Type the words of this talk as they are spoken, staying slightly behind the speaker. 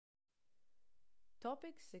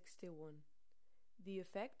Topic 61. The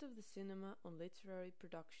effect of the cinema on literary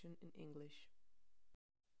production in English.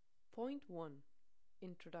 Point 1.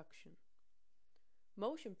 Introduction.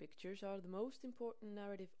 Motion pictures are the most important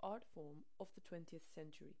narrative art form of the 20th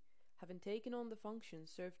century, having taken on the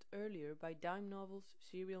functions served earlier by dime novels,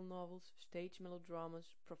 serial novels, stage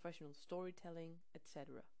melodramas, professional storytelling,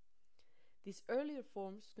 etc. These earlier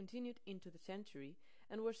forms continued into the century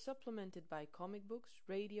and were supplemented by comic books,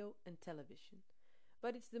 radio, and television.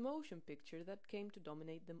 But it's the motion picture that came to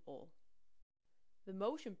dominate them all. The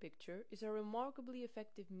motion picture is a remarkably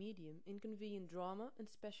effective medium in conveying drama and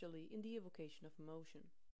especially in the evocation of emotion.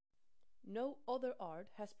 No other art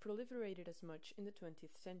has proliferated as much in the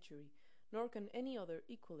 20th century, nor can any other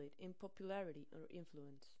equal it in popularity or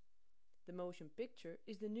influence. The motion picture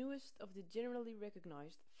is the newest of the generally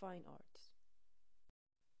recognized fine arts.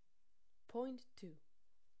 Point 2.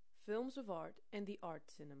 Films of art and the art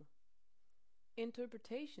cinema.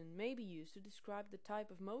 Interpretation may be used to describe the type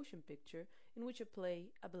of motion picture in which a play,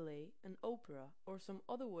 a ballet, an opera, or some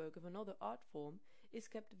other work of another art form is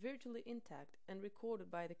kept virtually intact and recorded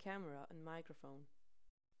by the camera and microphone.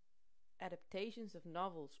 Adaptations of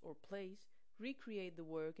novels or plays recreate the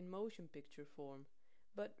work in motion picture form,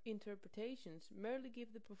 but interpretations merely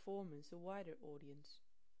give the performance a wider audience.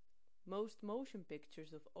 Most motion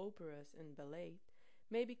pictures of operas and ballet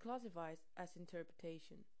may be classified as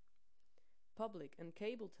interpretation. Public and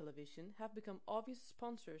cable television have become obvious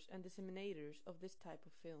sponsors and disseminators of this type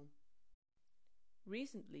of film.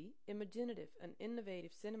 Recently, imaginative and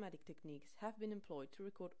innovative cinematic techniques have been employed to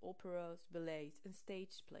record operas, ballets, and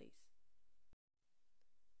stage plays.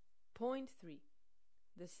 Point 3.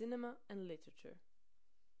 The cinema and literature.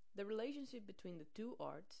 The relationship between the two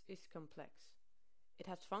arts is complex. It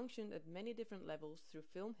has functioned at many different levels through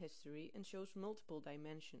film history and shows multiple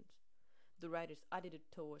dimensions. The writer's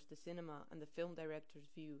attitude towards the cinema and the film director's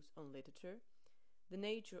views on literature, the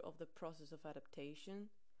nature of the process of adaptation,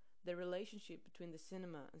 the relationship between the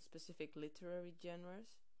cinema and specific literary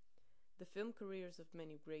genres, the film careers of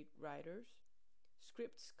many great writers,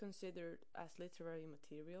 scripts considered as literary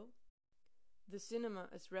material, the cinema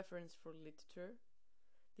as reference for literature,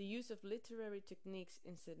 the use of literary techniques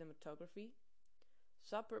in cinematography,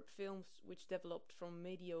 superb films which developed from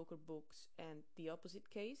mediocre books, and the opposite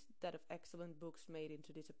case, that of excellent books made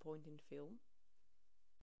into disappointing film.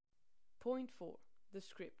 Point 4. The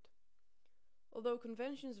script. Although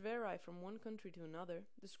conventions vary from one country to another,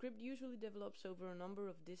 the script usually develops over a number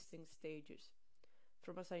of distinct stages,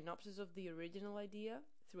 from a synopsis of the original idea,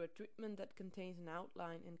 through a treatment that contains an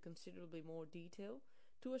outline and considerably more detail,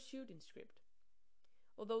 to a shooting script.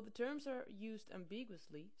 Although the terms are used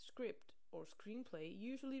ambiguously, script or screenplay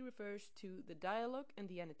usually refers to the dialogue and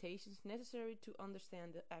the annotations necessary to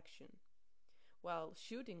understand the action, while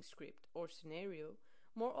shooting script or scenario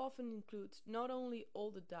more often includes not only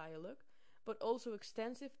all the dialogue, but also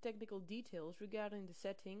extensive technical details regarding the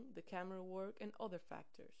setting, the camera work, and other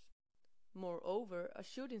factors. Moreover, a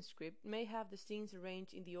shooting script may have the scenes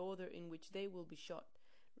arranged in the order in which they will be shot,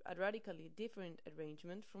 a radically different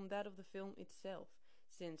arrangement from that of the film itself,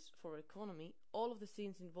 since, for economy, all of the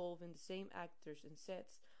scenes involving the same actors and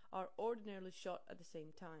sets are ordinarily shot at the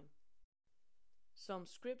same time. Some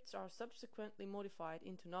scripts are subsequently modified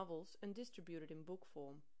into novels and distributed in book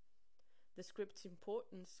form. The script's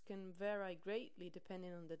importance can vary greatly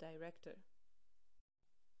depending on the director.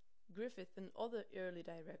 Griffith and other early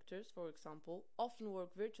directors, for example, often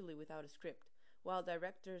work virtually without a script, while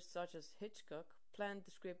directors such as Hitchcock planned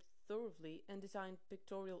the script thoroughly and designed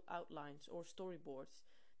pictorial outlines or storyboards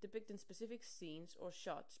depicting specific scenes or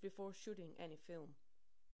shots before shooting any film.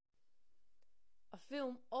 A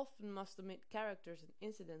film often must omit characters and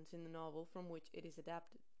incidents in the novel from which it is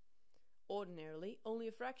adapted. Ordinarily, only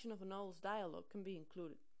a fraction of a novel's dialogue can be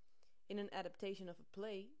included. In an adaptation of a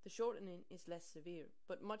play, the shortening is less severe,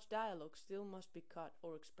 but much dialogue still must be cut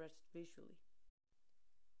or expressed visually.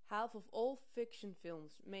 Half of all fiction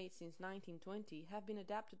films made since 1920 have been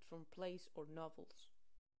adapted from plays or novels.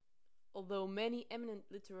 Although many eminent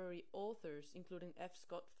literary authors, including F.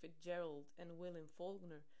 Scott Fitzgerald and William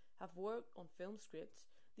Faulkner, have worked on film scripts,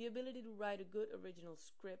 the ability to write a good original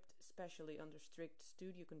script, especially under strict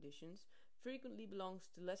studio conditions, frequently belongs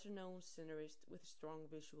to lesser-known scenarists with a strong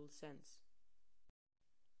visual sense.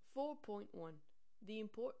 4.1. The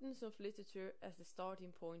importance of literature as the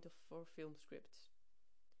starting point for film scripts.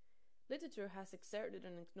 Literature has exerted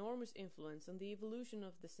an enormous influence on the evolution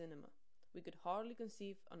of the cinema. We could hardly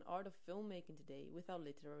conceive an art of filmmaking today without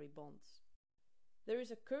literary bonds. There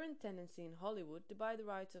is a current tendency in Hollywood to buy the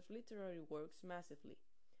rights of literary works massively,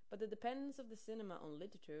 but the dependence of the cinema on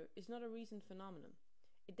literature is not a recent phenomenon.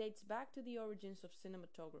 It dates back to the origins of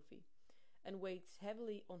cinematography and weighs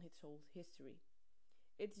heavily on its whole history.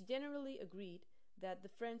 It's generally agreed that the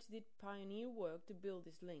French did pioneer work to build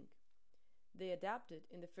this link. They adapted,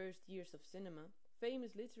 in the first years of cinema,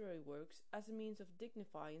 famous literary works as a means of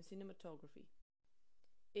dignifying cinematography.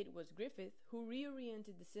 It was Griffith who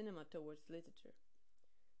reoriented the cinema towards literature.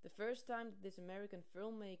 The first time that this American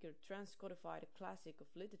filmmaker transcodified a classic of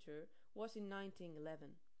literature was in 1911.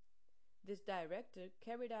 This director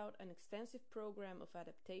carried out an extensive program of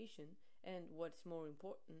adaptation, and what's more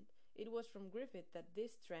important, it was from Griffith that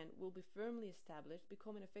this trend will be firmly established,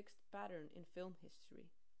 becoming a fixed pattern in film history.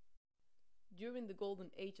 During the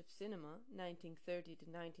golden age of cinema, 1930 to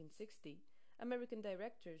 1960, American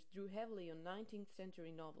directors drew heavily on 19th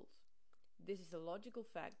century novels. This is a logical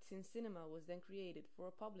fact since cinema was then created for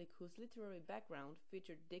a public whose literary background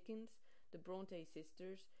featured Dickens, the Bronte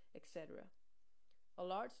sisters, etc. A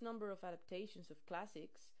large number of adaptations of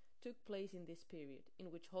classics took place in this period,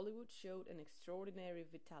 in which Hollywood showed an extraordinary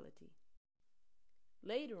vitality.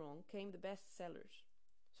 Later on came the bestsellers.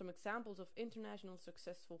 Some examples of international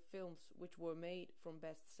successful films which were made from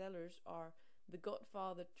bestsellers are The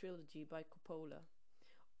Godfather trilogy by Coppola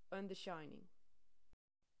and The Shining.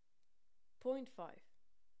 Point 5.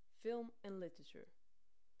 Film and literature.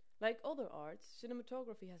 Like other arts,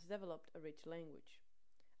 cinematography has developed a rich language.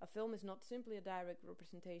 A film is not simply a direct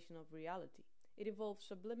representation of reality. It involves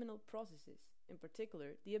subliminal processes, in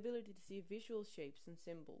particular, the ability to see visual shapes and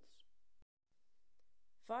symbols.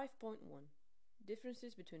 5.1.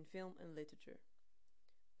 Differences between film and literature.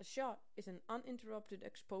 A shot is an uninterrupted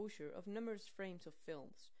exposure of numerous frames of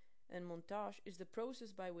films, and montage is the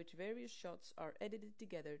process by which various shots are edited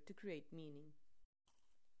together to create meaning.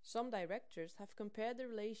 Some directors have compared the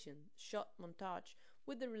relation shot-montage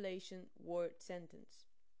with the relation word-sentence.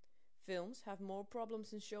 Films have more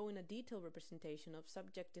problems in showing a detailed representation of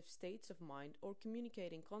subjective states of mind or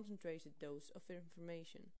communicating concentrated dose of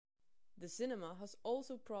information. The cinema has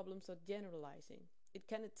also problems of generalizing. It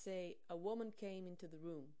cannot say, a woman came into the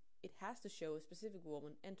room. It has to show a specific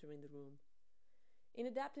woman entering the room. In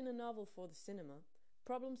adapting a novel for the cinema,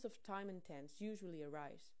 problems of time and tense usually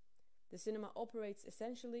arise. The cinema operates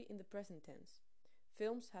essentially in the present tense.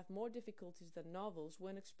 Films have more difficulties than novels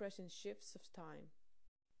when expressing shifts of time.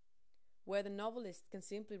 Where the novelist can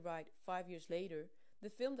simply write 5 years later, the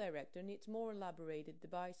film director needs more elaborated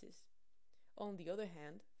devices. On the other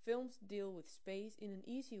hand, films deal with space in an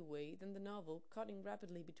easier way than the novel, cutting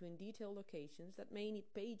rapidly between detailed locations that may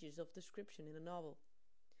need pages of description in a novel.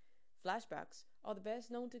 Flashbacks are the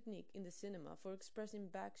best known technique in the cinema for expressing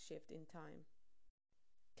backshift in time.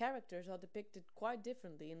 Characters are depicted quite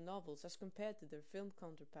differently in novels as compared to their film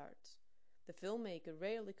counterparts. The filmmaker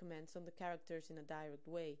rarely comments on the characters in a direct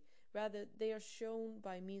way. Rather, they are shown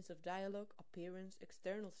by means of dialogue, appearance,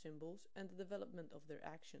 external symbols, and the development of their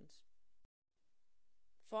actions.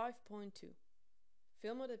 5.2.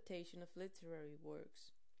 Film adaptation of literary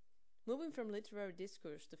works. Moving from literary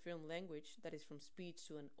discourse to film language, that is from speech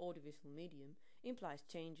to an audiovisual medium, implies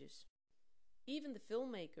changes. Even the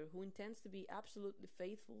filmmaker who intends to be absolutely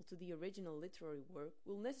faithful to the original literary work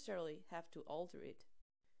will necessarily have to alter it.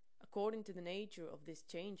 According to the nature of these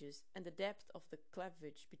changes and the depth of the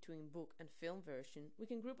cleavage between book and film version, we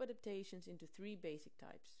can group adaptations into 3 basic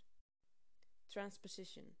types.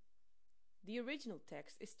 Transposition. The original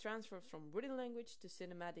text is transferred from written language to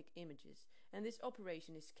cinematic images, and this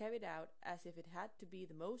operation is carried out as if it had to be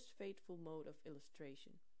the most faithful mode of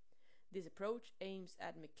illustration. This approach aims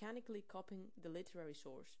at mechanically copying the literary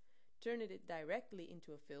source, turning it directly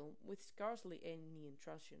into a film with scarcely any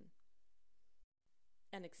intrusion.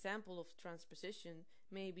 An example of transposition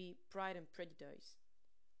may be Pride and Prejudice,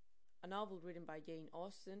 a novel written by Jane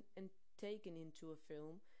Austen and taken into a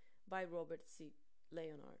film by Robert C.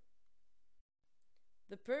 Leonard.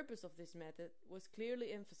 The purpose of this method was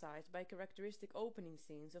clearly emphasized by characteristic opening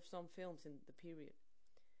scenes of some films in the period.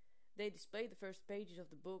 They displayed the first pages of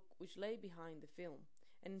the book which lay behind the film,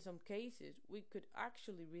 and in some cases we could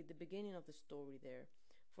actually read the beginning of the story there.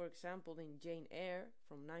 For example, in Jane Eyre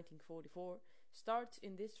from 1944 starts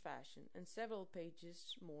in this fashion, and several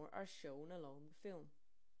pages more are shown along the film.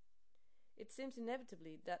 It seems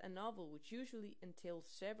inevitably that a novel which usually entails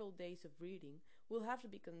several days of reading will have to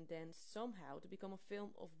be condensed somehow to become a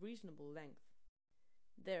film of reasonable length.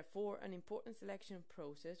 Therefore, an important selection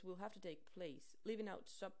process will have to take place, leaving out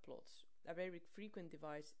subplots, a very frequent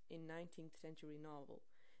device in 19th century novel,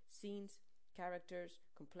 scenes, characters,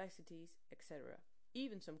 complexities, etc.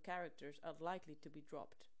 Even some characters are likely to be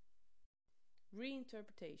dropped.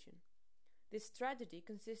 Reinterpretation. This strategy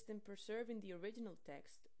consists in preserving the original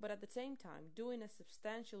text, but at the same time doing a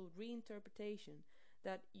substantial reinterpretation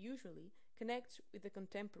that usually connects with the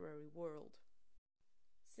contemporary world.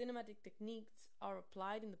 Cinematic techniques are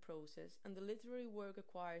applied in the process, and the literary work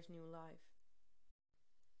acquires new life.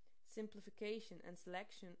 Simplification and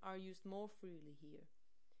selection are used more freely here.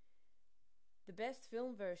 The best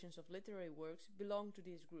film versions of literary works belong to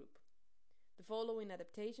this group. The following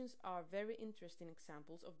adaptations are very interesting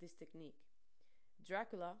examples of this technique.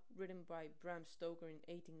 Dracula, written by Bram Stoker in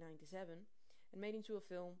 1897 and made into a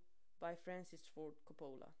film by Francis Ford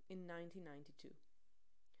Coppola in 1992.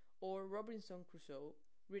 Or Robinson Crusoe,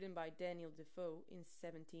 written by Daniel Defoe in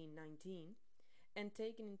 1719 and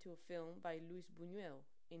taken into a film by Luis Buñuel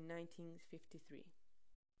in 1953.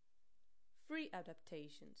 Free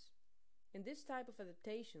adaptations. In this type of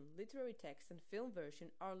adaptation, literary text and film version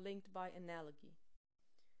are linked by analogy.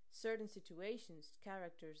 Certain situations,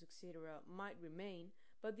 characters, etc. might remain,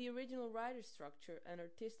 but the original writer's structure and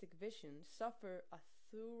artistic vision suffer a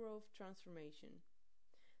thorough transformation.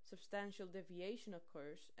 Substantial deviation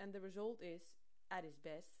occurs, and the result is, at its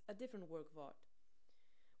best, a different work of art.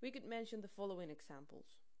 We could mention the following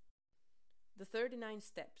examples. The 39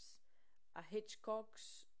 Steps, a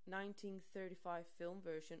Hitchcock's 1935 film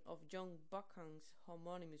version of John Buchan's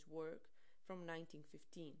homonymous work from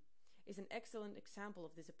 1915, is an excellent example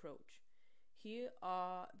of this approach. Here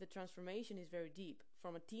the transformation is very deep,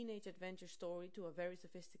 from a teenage adventure story to a very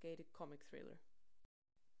sophisticated comic thriller.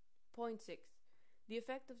 Point 6. The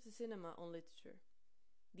effect of the cinema on literature.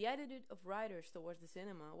 The attitude of writers towards the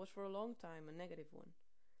cinema was for a long time a negative one.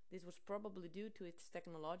 This was probably due to its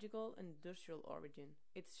technological and industrial origin,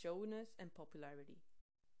 its showiness and popularity.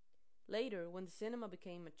 Later, when the cinema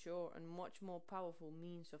became mature and much more powerful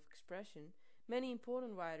means of expression, many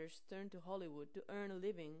important writers turned to Hollywood to earn a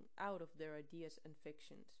living out of their ideas and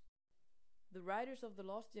fictions. The writers of the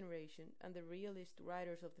Lost Generation and the realist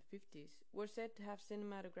writers of the 50s were said to have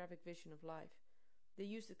cinematographic vision of life. They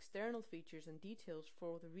used external features and details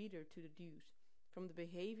for the reader to deduce, from the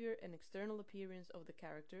behavior and external appearance of the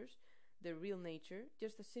characters, their real nature,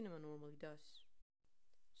 just as cinema normally does.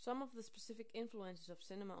 Some of the specific influences of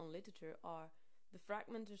cinema on literature are the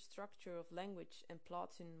fragmented structure of language and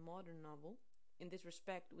plots in modern novel. In this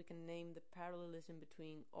respect, we can name the parallelism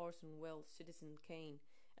between Orson Welles' Citizen Kane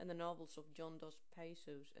and the novels of John Dos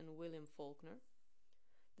Passos and William Faulkner.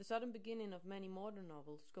 The sudden beginning of many modern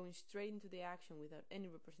novels, going straight into the action without any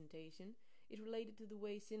representation, is related to the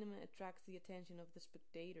way cinema attracts the attention of the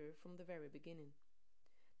spectator from the very beginning.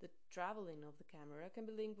 The traveling of the camera can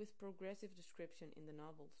be linked with progressive description in the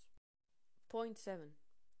novels. Point 7.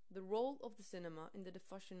 The role of the cinema in the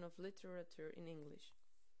diffusion of literature in English.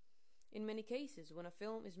 In many cases, when a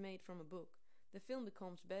film is made from a book, the film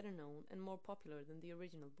becomes better known and more popular than the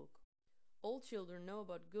original book. All children know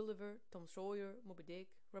about Gulliver, Tom Sawyer, Moby Dick,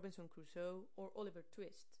 Robinson Crusoe, or Oliver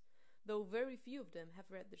Twist, though very few of them have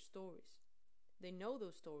read their stories. They know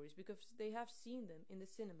those stories because they have seen them in the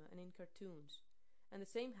cinema and in cartoons, and the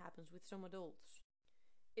same happens with some adults.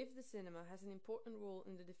 If the cinema has an important role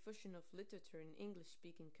in the diffusion of literature in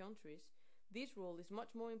English-speaking countries, this role is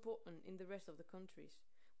much more important in the rest of the countries,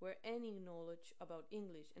 where any knowledge about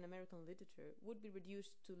English and American literature would be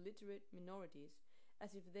reduced to literate minorities,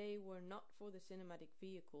 as if they were not for the cinematic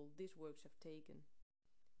vehicle these works have taken.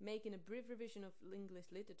 Making a brief revision of English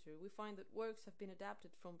literature, we find that works have been adapted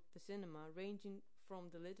from the cinema ranging from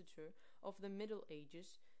the literature of the Middle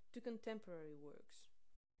Ages to contemporary works.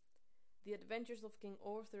 The adventures of King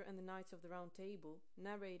Arthur and the Knights of the Round Table,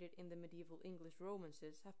 narrated in the medieval English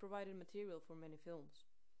romances, have provided material for many films.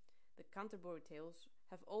 The Canterbury Tales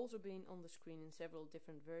have also been on the screen in several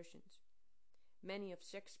different versions. Many of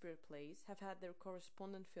Shakespeare's plays have had their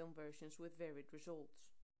correspondent film versions with varied results.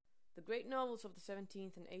 The great novels of the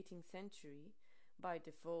 17th and 18th century by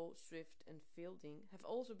Defoe, Swift, and Fielding have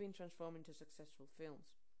also been transformed into successful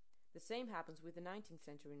films. The same happens with the 19th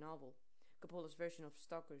century novel, Coppola's version of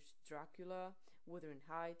Stoker's Dracula, Wuthering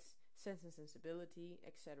Heights, Sense and Sensibility,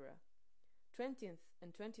 etc. 20th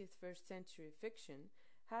and 21st century fiction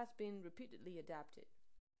has been repeatedly adapted.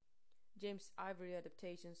 James Ivory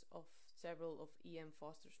adaptations of several of E.M.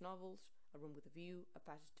 Foster's novels, A Room with a View, A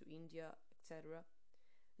Passage to India, etc.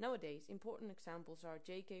 Nowadays, important examples are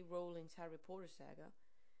J.K. Rowling's Harry Potter saga,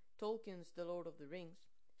 Tolkien's The Lord of the Rings,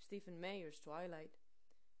 Stephen Meyer's Twilight.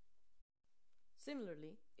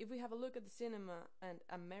 Similarly, if we have a look at the cinema and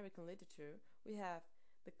American literature, we have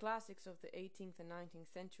the classics of the 18th and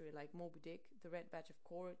 19th century like Moby Dick, The Red Badge of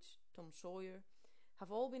Courage, Tom Sawyer,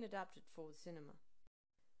 have all been adapted for the cinema.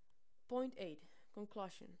 Point 8.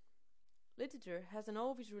 Conclusion. Literature has an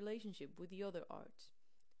obvious relationship with the other arts.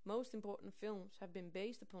 Most important films have been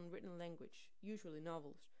based upon written language, usually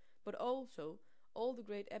novels, but also All the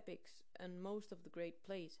great epics and most of the great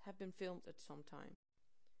plays have been filmed at some time.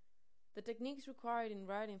 The techniques required in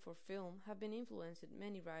writing for film have been influenced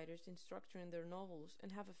many writers in structuring their novels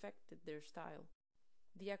and have affected their style.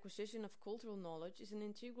 The acquisition of cultural knowledge is an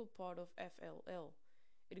integral part of FLL.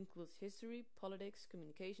 It includes history, politics,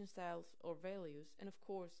 communication styles or values, and of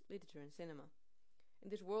course, literature and cinema. In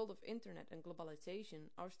this world of internet and globalization,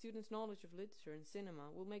 our students' knowledge of literature and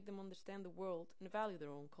cinema will make them understand the world and value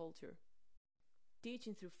their own culture.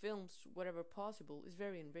 Teaching through films, wherever possible, is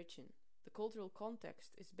very enriching. The cultural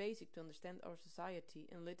context is basic to understand our society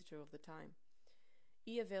and literature of the time.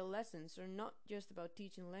 EFL lessons are not just about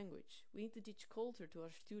teaching language. We need to teach culture to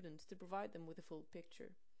our students to provide them with a full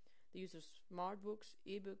picture. The use of smart books,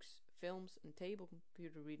 e-books, films, and table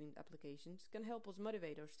computer reading applications can help us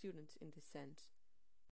motivate our students in this sense.